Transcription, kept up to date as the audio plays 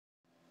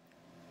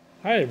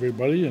Hi,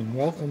 everybody, and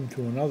welcome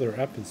to another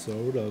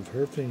episode of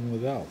Herfing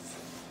with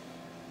Alf.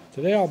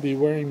 Today I'll be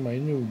wearing my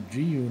new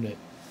G Unit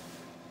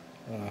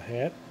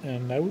hat,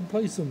 and I would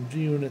play some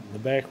G Unit in the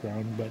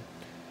background, but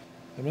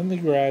I'm in the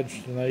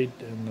garage tonight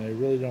and I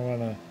really don't want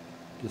to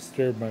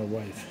disturb my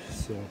wife,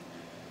 so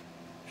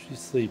she's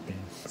sleeping.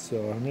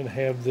 So I'm going to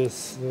have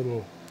this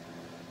little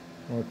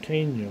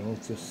Norteno.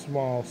 It's a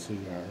small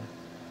cigar.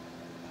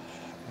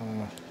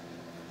 Uh,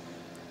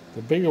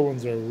 the bigger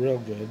ones are real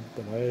good,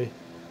 but I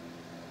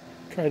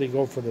try to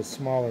go for the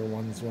smaller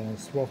ones when I'm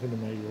smoking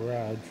in my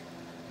garage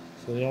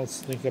so they don't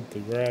stink up the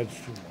garage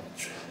too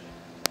much.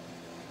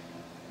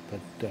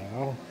 But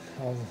I'll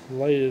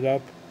light it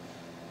up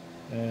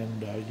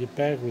and get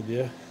back with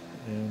you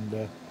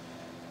and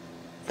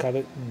cut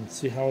it and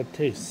see how it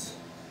tastes.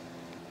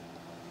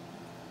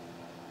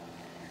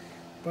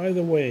 By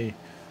the way,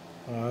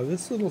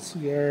 this little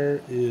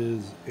cigar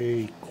is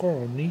a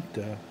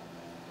Coronita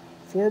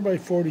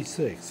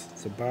 4x46.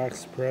 It's a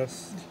box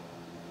pressed.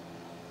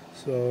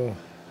 So,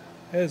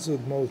 as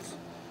with most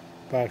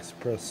box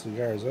pressed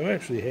cigars, I've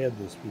actually had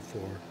this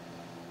before.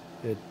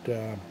 It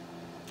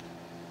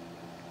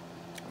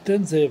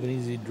tends to have an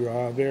easy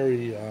draw,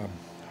 very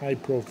high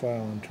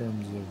profile in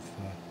terms of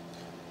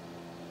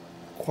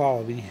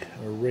quality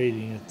or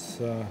rating.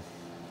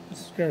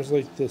 Cigars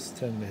like this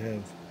tend to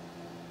have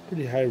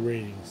pretty high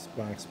ratings.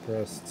 Box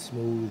pressed,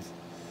 smooth,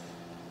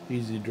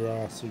 easy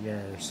draw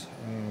cigars.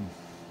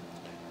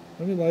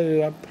 Let me light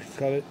it up,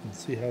 cut it, and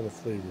see how the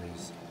flavor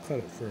is. I'll cut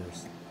it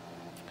first.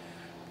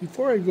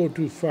 Before I go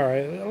too far,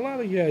 a lot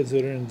of guys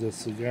that are into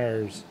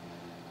cigars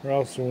are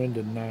also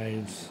into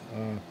knives,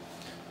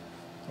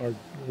 or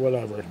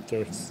whatever.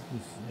 There's,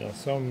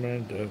 some are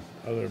into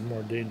other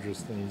more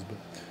dangerous things, but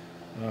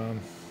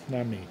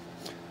not me.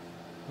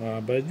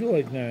 But I do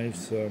like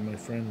knives. My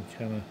friend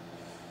kind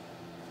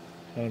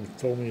of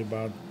told me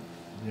about,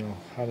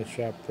 how to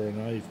shop for a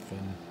knife,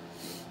 and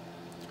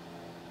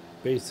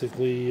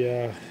basically,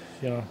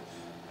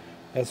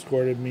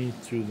 escorted me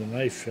to the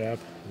knife shop,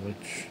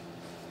 which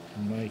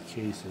in my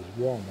case is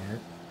Walmart.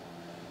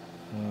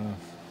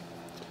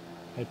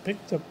 I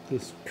picked up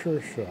this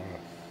Kershaw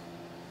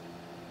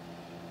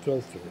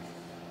filter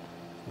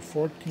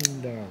for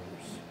 $14.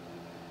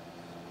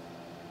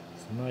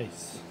 It's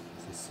nice.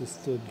 It's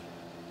assisted.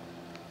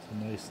 It's a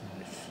nice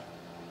knife.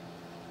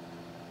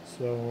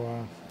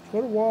 So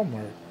go to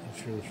Walmart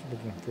if you're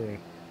looking for a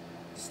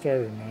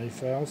starter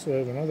knife. I also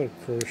have another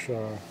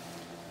Kershaw.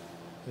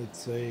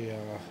 It's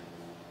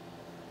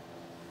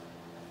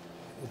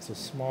a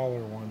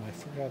smaller one. I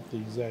forgot the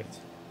exact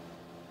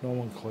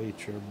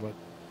nomenclature, but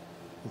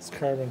it's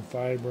carbon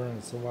fiber and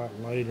it's a lot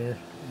lighter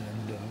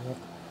and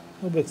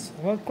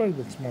quite a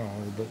bit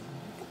smaller, but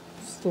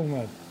still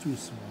not too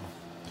small.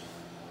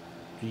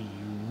 G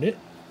Unit.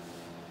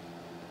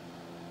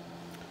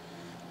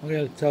 I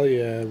gotta tell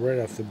you right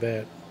off the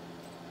bat,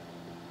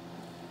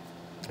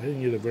 I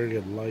didn't get a very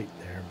good light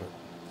there,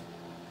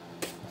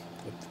 but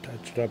I'll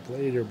touch it up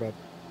later. But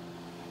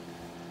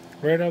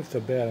right off the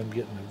bat, I'm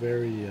getting a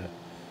very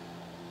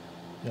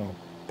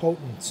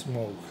potent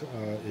smoke.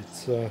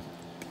 It's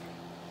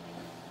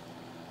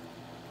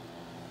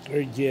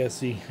very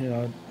gassy,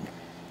 a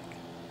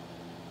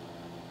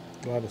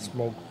lot of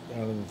smoke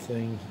out of the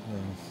thing.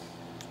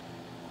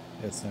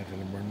 That's not going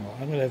to burn well.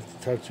 I'm going to have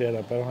to touch that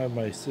up. I don't have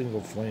my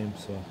single flame,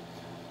 so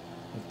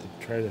I have to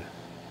try to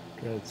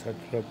touch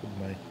it up with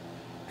my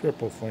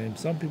triple flame.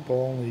 Some people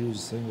only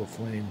use single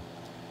flame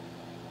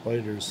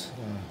lighters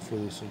for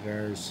the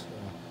cigars.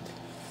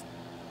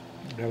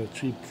 Got a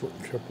cheap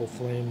triple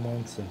flame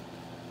once, and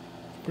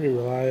it's pretty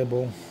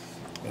reliable.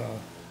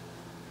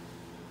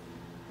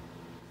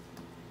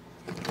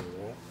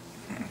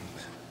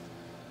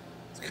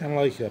 It's kind of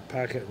like a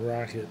pocket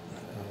rocket.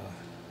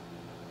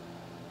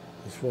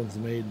 This one's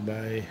made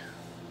by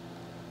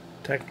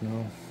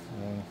Techno.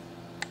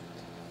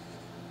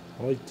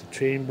 I like the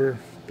chamber,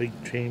 big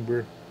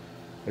chamber.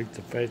 I like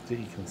the fact that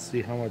you can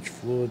see how much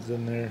fluid's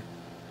in there,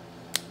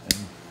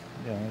 and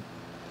it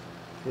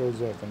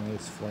throws off a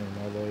nice flame,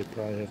 although I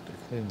probably have to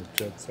clean the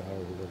jets out a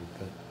little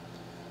bit.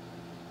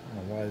 I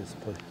don't know why this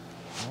place...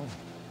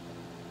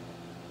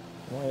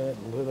 why that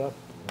lit up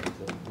like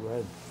that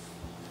red.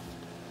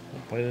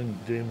 Hope I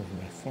didn't jam with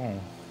my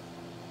phone.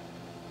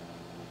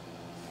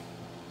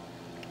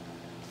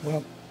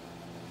 Well,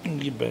 let me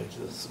get back to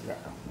the cigar.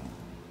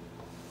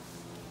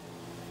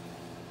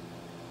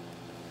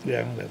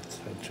 Yeah, I'm going to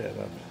touch that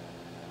up.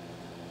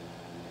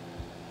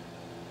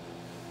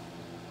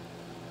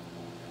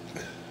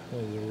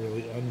 That was a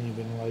really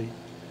uneven light.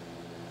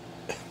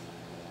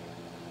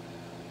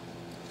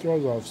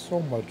 Throws off so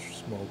much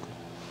smoke.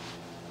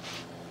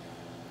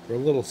 For a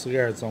little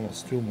cigar, it's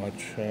almost too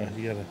much.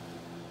 You gotta,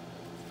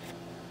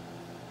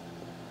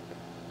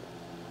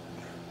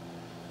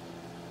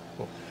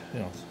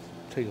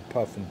 take a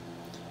puff and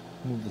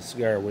move the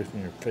cigar away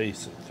from your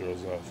face. It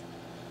throws off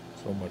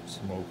so much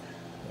smoke.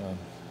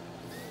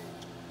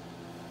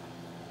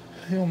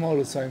 You'll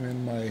notice I'm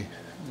in my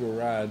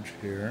garage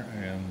here,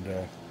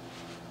 and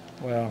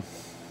well,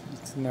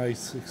 it's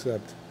nice,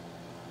 except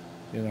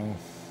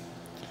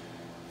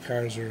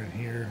Cars are in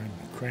here. I'm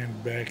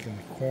crammed back in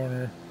the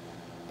corner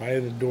by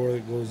the door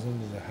that goes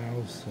into the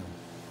house. And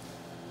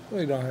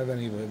really don't have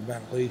any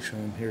ventilation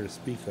in here to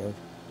speak of.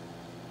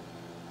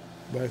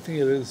 But I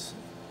think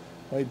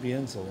might be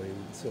insulated,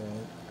 so it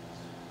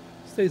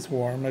stays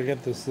warm. I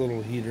got this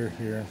little heater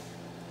here.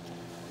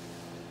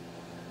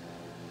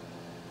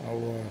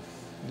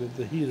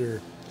 The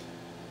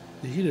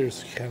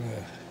heater's kind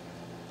of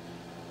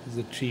is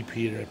a cheap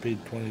heater. I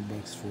paid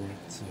 $20 for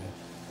it, so.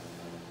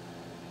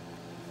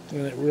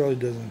 And it really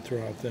doesn't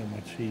throw out that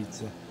much heat.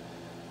 It's an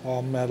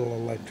all metal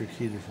electric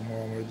heater from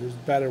Walmart. There's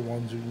better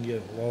ones you can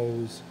get at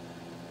Lowe's,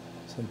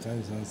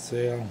 sometimes on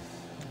sale,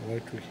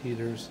 electric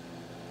heaters.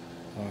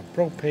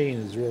 Propane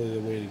is really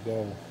the way to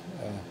go,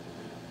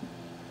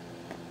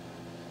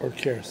 or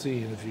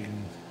kerosene if you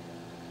can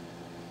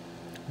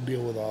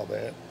deal with all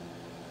that.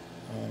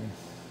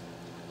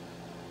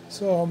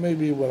 So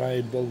maybe when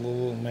I build a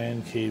little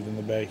man cave in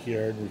the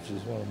backyard, which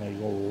is one of my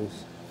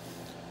goals,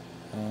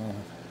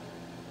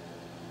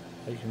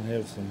 I can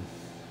have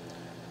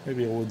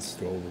maybe a wood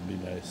stove would be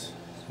nice.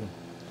 So,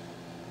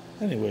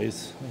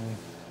 anyways,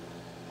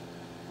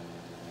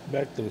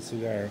 back to the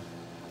cigar.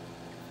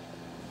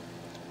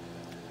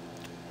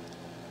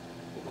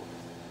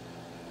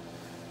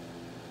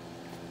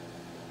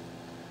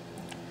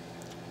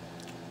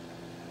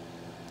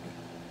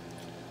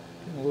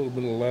 A little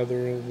bit of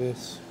leather of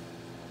this.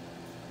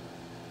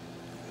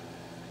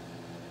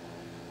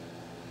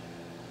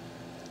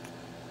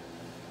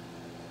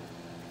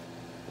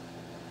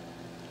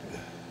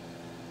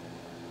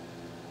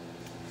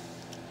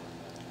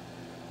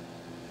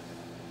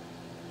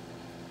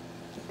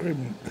 Very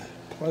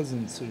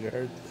pleasant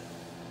cigar.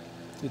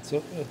 It's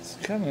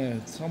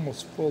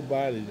almost full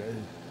bodied,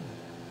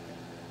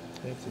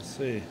 I have to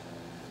say.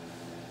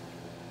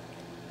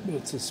 But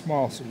it's a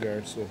small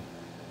cigar, so.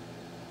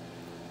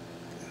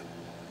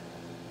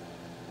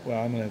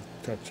 Well, I'm going to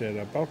touch that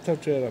up. I'll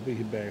touch that up and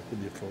get back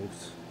with you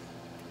folks.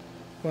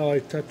 Well, I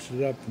touched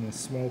it up and the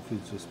smoke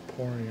is just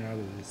pouring out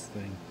of this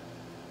thing.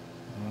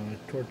 I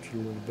torched it a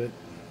little bit,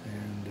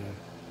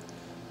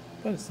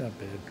 but it's not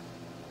bad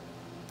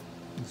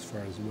as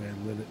far as the way I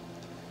lit it.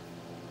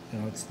 You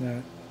know, it's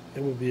not,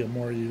 it would be a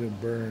more even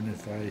burn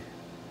if I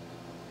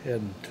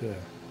hadn't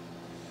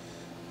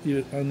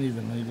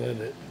unevenly lit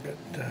it, but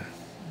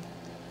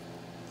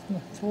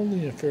it's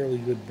only a fairly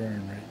good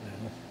burn right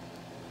now.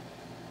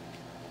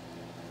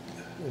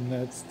 And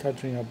that's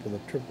touching up with a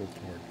triple torch,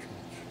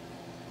 which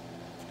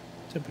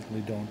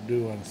typically don't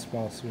do on a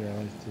small cigar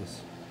like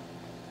this.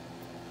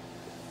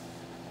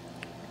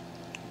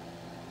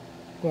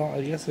 Well,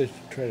 I guess I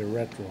should try to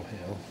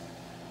retrohale.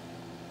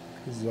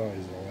 This is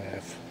always a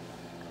laugh.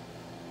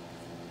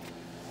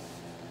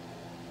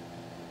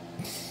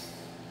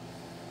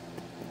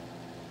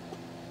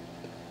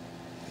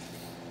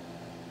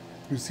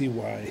 You see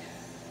why.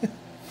 I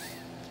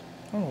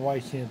don't know why I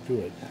can't do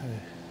it.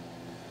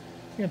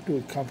 I can't do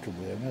it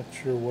comfortably. I'm not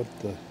sure what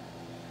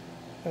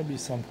that'd be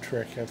some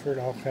trick. I've heard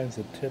all kinds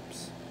of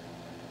tips,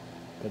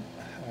 but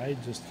I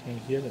just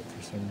can't get it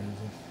for some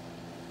reason.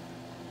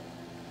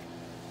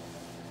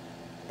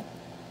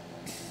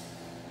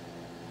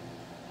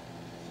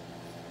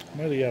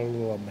 Might have got a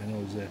little up my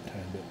nose that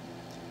time, but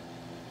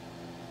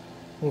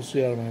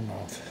mostly out of my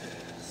mouth.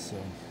 So,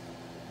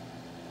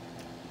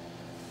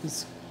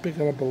 just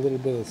picking up a little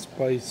bit of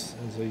spice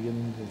as I get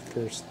into the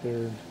first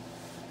third.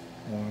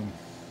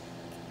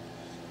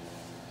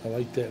 I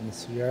like that in the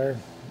cigar.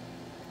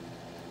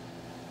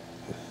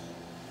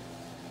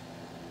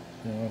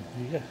 You know,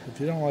 if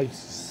you don't like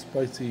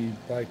spicy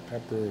black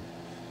pepper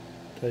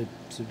type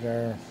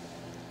cigar,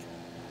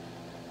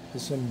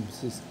 this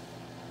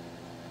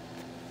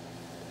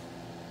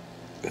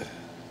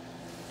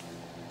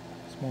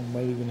one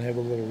might even have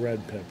a little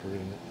red pepper in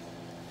it.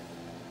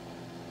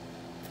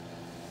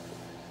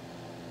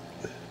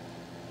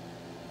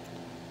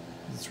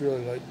 It's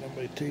really lighting up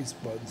my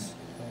taste buds.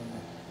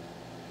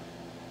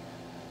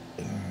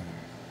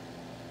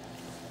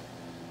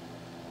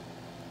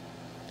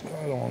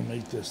 I don't want to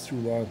make this too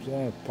long, so I'm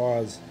going to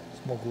pause,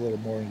 smoke a little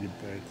more, and get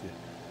back to you.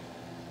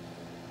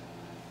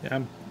 Yeah,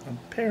 I'm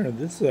pairing.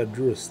 This is a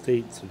Drew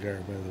Estate cigar,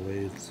 by the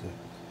way. It's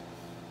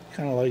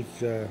kind of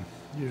like,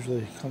 usually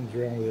it comes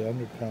around with the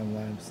undercrown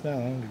line. It's not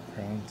an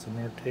undercrown, it's a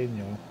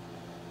Norteno.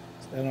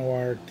 It's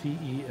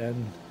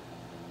Norten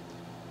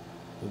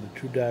with the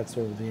two dots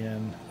over the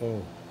end.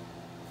 Oh.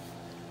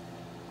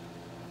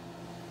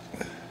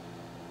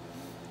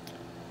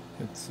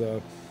 It's,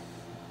 it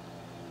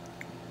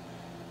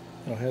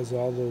has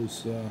all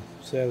those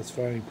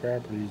satisfying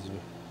properties of a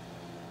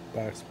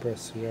box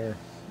press cigar.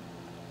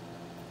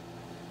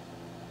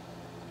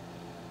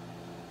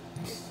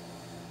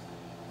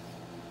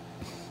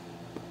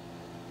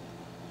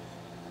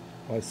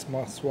 Well, I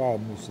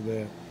swallowed most of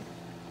that.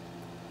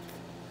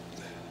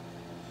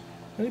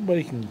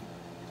 Anybody can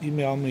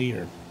email me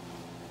or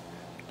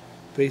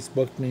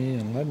Facebook me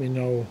and let me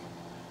know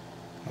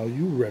how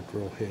you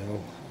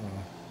retrohale.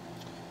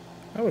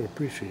 I would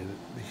appreciate it,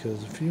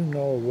 because if you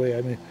know a way,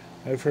 I mean,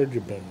 I've heard you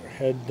bend your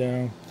head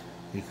down,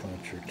 you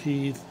clench your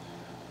teeth,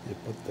 You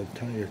put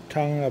your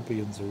tongue up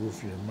against the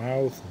roof of your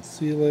mouth and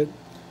seal it.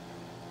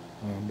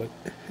 But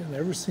it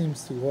never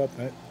seems to go up.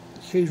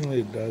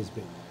 Occasionally it does,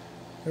 but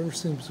it never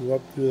seems to go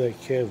up through that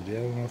cavity.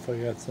 I don't know if I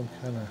got some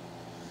kind of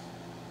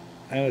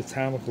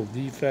anatomical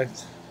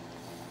defect.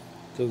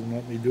 It doesn't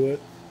let me do it.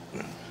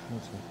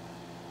 That's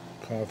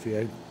a coffee.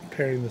 I'm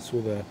pairing this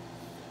with a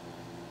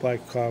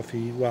black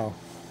coffee, well,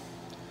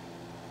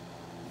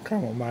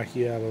 caramel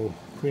macchiato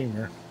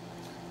creamer.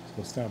 So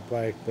it's not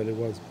black, but it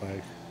was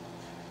black.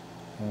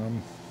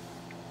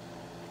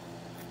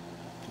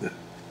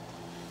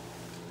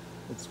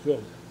 It's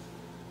good.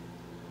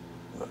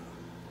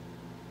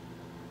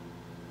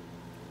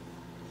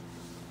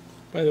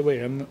 By the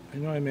way, I know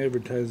I'm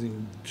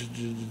advertising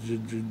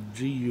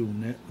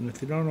G-Unit, and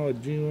if you don't know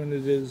what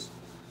G-Unit is,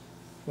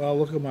 well,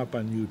 look him up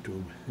on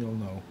YouTube. You'll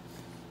know.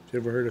 If you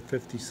ever heard of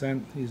 50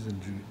 Cent? He's in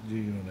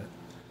G-Unit.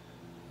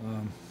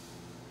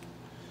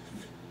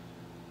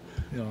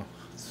 You know,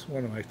 it's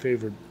one of my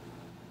favorite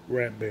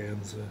rap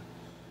bands.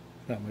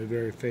 Not my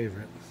very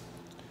favorite.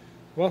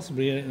 I've also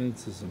been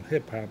into some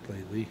hip-hop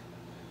lately.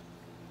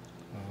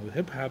 The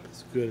hip-hop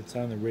is good. It's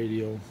on the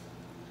radio.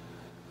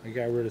 I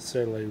got rid of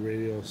satellite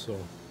radio, so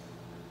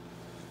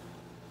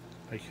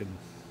I can,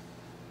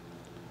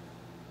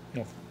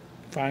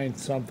 find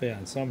something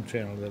on some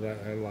channel that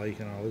I like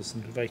and I'll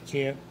listen to. If I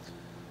can't,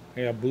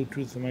 I got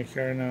Bluetooth in my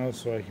car now,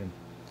 so I can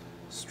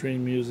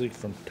stream music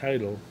from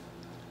Tidal,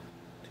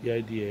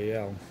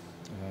 Tidal,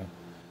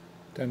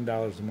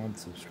 $10 a month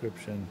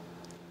subscription,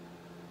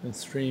 and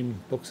stream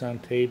books on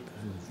tape.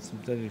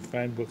 Sometimes you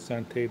find books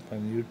on tape on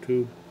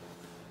YouTube.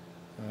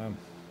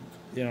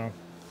 You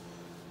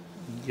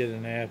get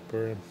an app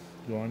or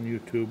go on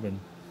YouTube and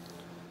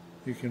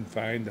you can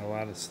find a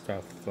lot of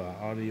stuff,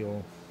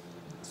 audio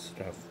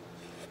stuff.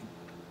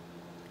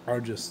 Or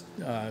just,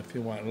 if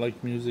you want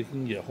like music, you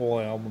can get whole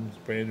albums,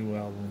 brand new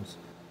albums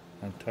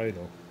on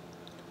Tidal.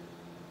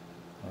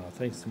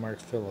 Thanks to Mark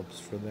Phillips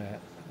for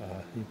that.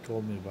 He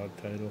told me about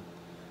Tidal.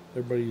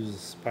 Everybody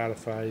uses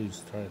Spotify, I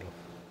use Tidal.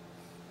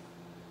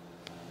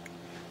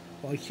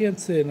 Well, I can't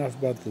say enough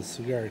about this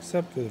cigar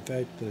except for the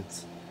fact that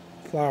it's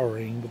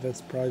flowering, but that's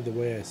probably the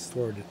way I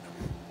stored it.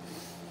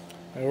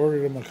 I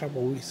ordered them a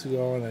couple weeks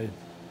ago, and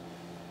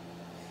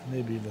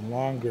maybe even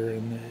longer,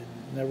 and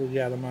I never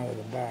got them out of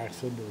the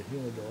box into the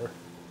humidor.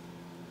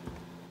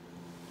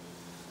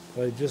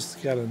 But I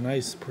just got a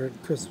nice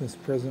Christmas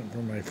present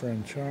from my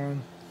friend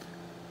Sean,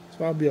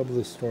 so I'll be able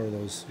to store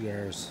those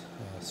cigars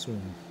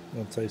soon,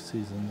 once I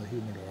season the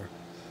humidor.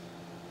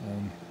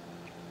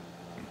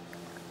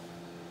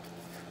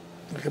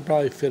 I could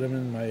probably fit them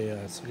in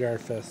my Cigar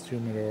Fest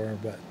humidor,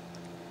 but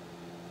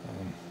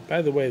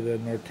by the way, the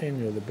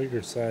Norteno, the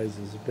bigger size,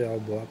 is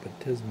available up at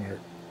Tismart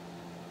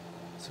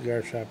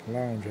Cigar Shop and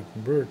Lounge up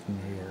in Brewerton,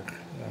 New York.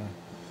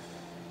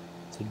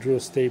 It's a Drew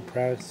Estate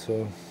product,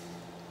 so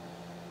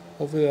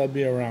hopefully that'll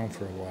be around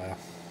for a while.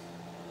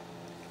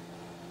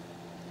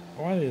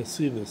 I wanted to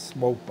see the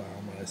smoke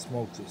bomb when I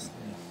smoked this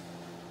thing.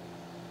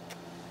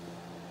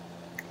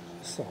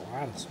 It's a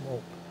lot of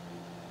smoke.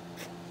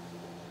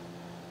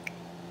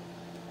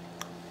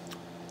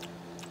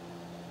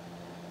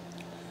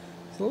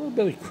 A little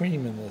bit of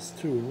cream in this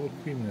too, a little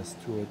creaminess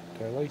to it.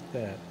 I like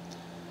that.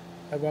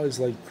 I've always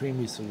liked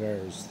creamy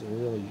cigars. They're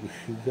really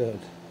good.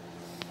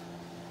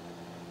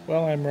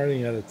 Well, I'm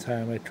running out of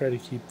time. I try to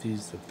keep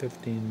these to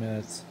 15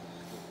 minutes.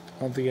 I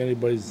don't think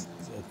anybody's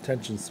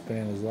attention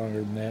span is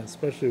longer than that,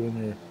 especially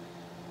when you're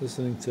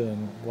listening to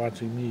and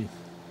watching me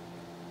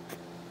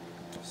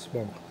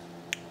smoke.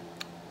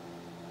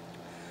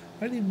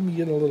 Might even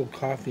get a little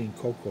coffee and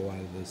cocoa out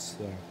of this.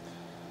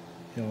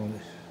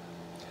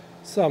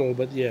 Subtle,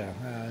 but yeah,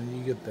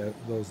 you get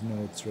those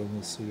notes from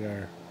the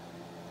cigar.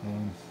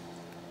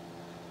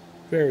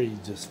 Very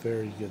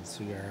good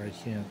cigar.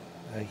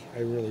 I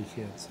really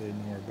can't say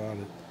more about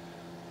it.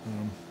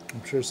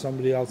 I'm sure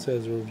somebody else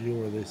has a review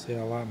where they say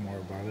a lot more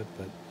about it,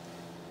 but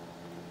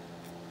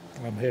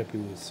I'm happy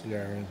with the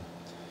cigar and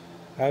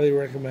highly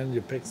recommend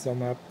you pick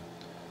some up.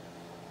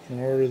 You can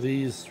order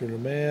these through the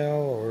mail,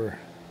 or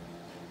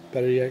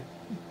better yet,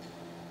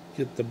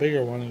 get the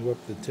bigger one and go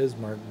up to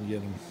Tismart and get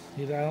them.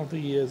 I don't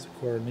think he has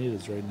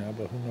Coronitas right now,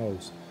 but who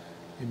knows?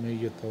 He may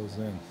get those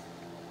in.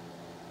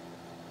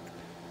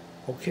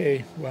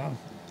 Okay, well,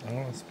 I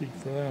don't want to speak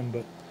for them,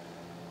 but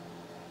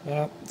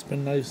it's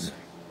been nice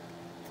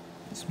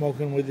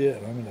smoking with you,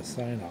 and I'm going to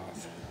sign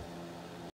off.